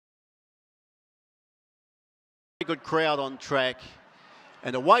good crowd on track.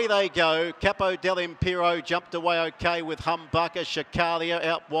 And away they go. Capo dell'Impero jumped away okay with Humbucker. Chicalia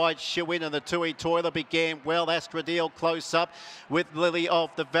out wide. Shewin and the Tui Toiler began well. Astradil close up with Lily of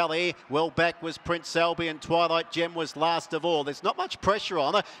the Valley. Well back was Prince Alby and Twilight Gem was last of all. There's not much pressure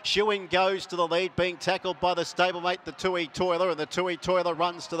on her. Shewin goes to the lead, being tackled by the stablemate, the Tui Toiler, and the Tui Toiler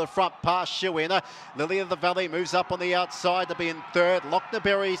runs to the front past Shewin. Lily of the Valley moves up on the outside to be in third.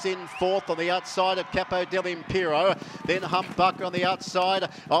 Lochnaberry's in fourth on the outside of Capo dell'Impero. Then Humbucker on the outside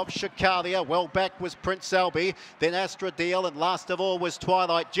of Chicalia. Well back was Prince Alby, then Astradil, and last of all was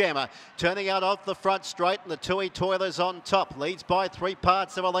Twilight Gem. Turning out of the front straight, and the Tui Toilers on top. Leads by 3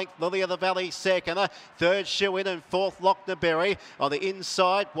 parts of a length. Lily of the Valley second. Third Shewin and fourth Lochnaberry. On the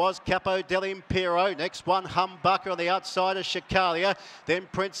inside was Capo dell'Impero. Next one Humbucker on the outside of Chicalia. Then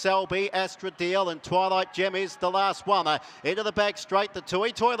Prince Alby, Astradil, and Twilight Gem is the last one. Into the back straight, the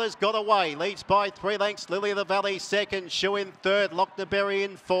Tui Toilers got away. Leads by 3 lengths. Lily of the Valley second. Shewin third. Lochnaberry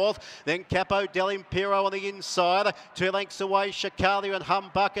in fourth, then Capo dell'Impero on the inside. 2 lengths away, Chicalia and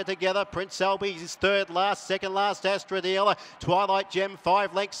Humbucker together. Prince Alby is third last, second last Astradil. Twilight Gem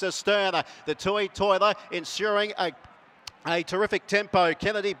 5 lengths astern. The Tui Toiler ensuring a terrific tempo.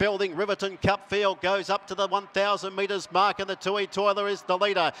 Kennedy Building, Riverton Cup field goes up to the 1,000 metres mark, and the Tui Toiler is the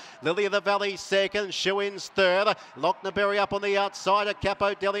leader. Lily of the Valley second, Shewin's third. Lochnaberry up on the outside of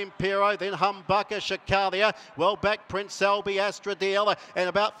Capo dell'Impero, then Humbucker, Chicalia. Well back Prince Alby, Astradil, and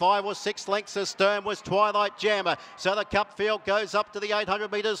about 5 or 6 lengths astern was Twilight Gem. So the Cup field goes up to the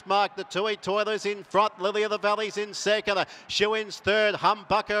 800 metres mark. The Tui Toiler's in front, Lily of the Valley's in second. Shewin's third,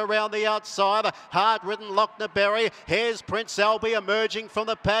 Humbucker around the outside. Hard-ridden Lochnaberry. Here's Prince Alby emerging from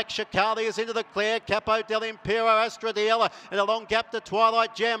the pack. Chicalia's into the clear. Capo dell'Impero, Astradil, and a long gap to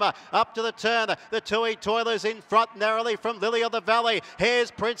Twilight Gem. Up to the turn. The Tui Toilers in front narrowly from Lily of the Valley. Here's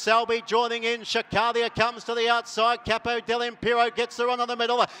Prince Alby joining in. Chicalia comes to the outside. Capo dell'Impero gets the run on the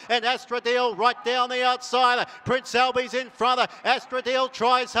middle, and Astradil right down the outside. Prince Alby's in front. Astradil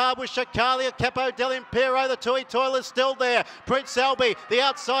tries hard with Chicalia. Capo dell'Impero. The Tui Toiler's still there. Prince Alby, the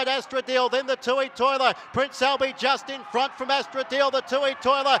outside Astradil, then the Tui Toiler. Prince Alby just in front from Astradil, the Tui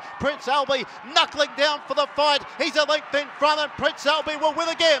Toiler. Prince Alby knuckling down for the fight. He's a length in front, and Prince Alby will win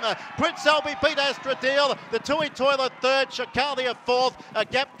again. Prince Alby beat Astradil. The Tui Toiler third, Chicalia fourth, a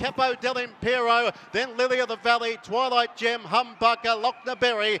gap Capo dell'Impero, then Lily of the Valley, Twilight Gem, Humbucker,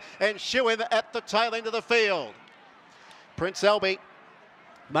 Lochnaberry, and Shewin at the tail end of the field. Prince Alby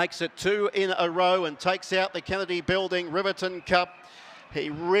makes it 2 in a row and takes out the Kennedy Building Riverton Cup. He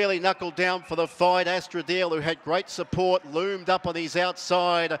really knuckled down for the fight. Astradil, who had great support, loomed up on his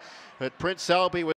outside. But Prince Alby was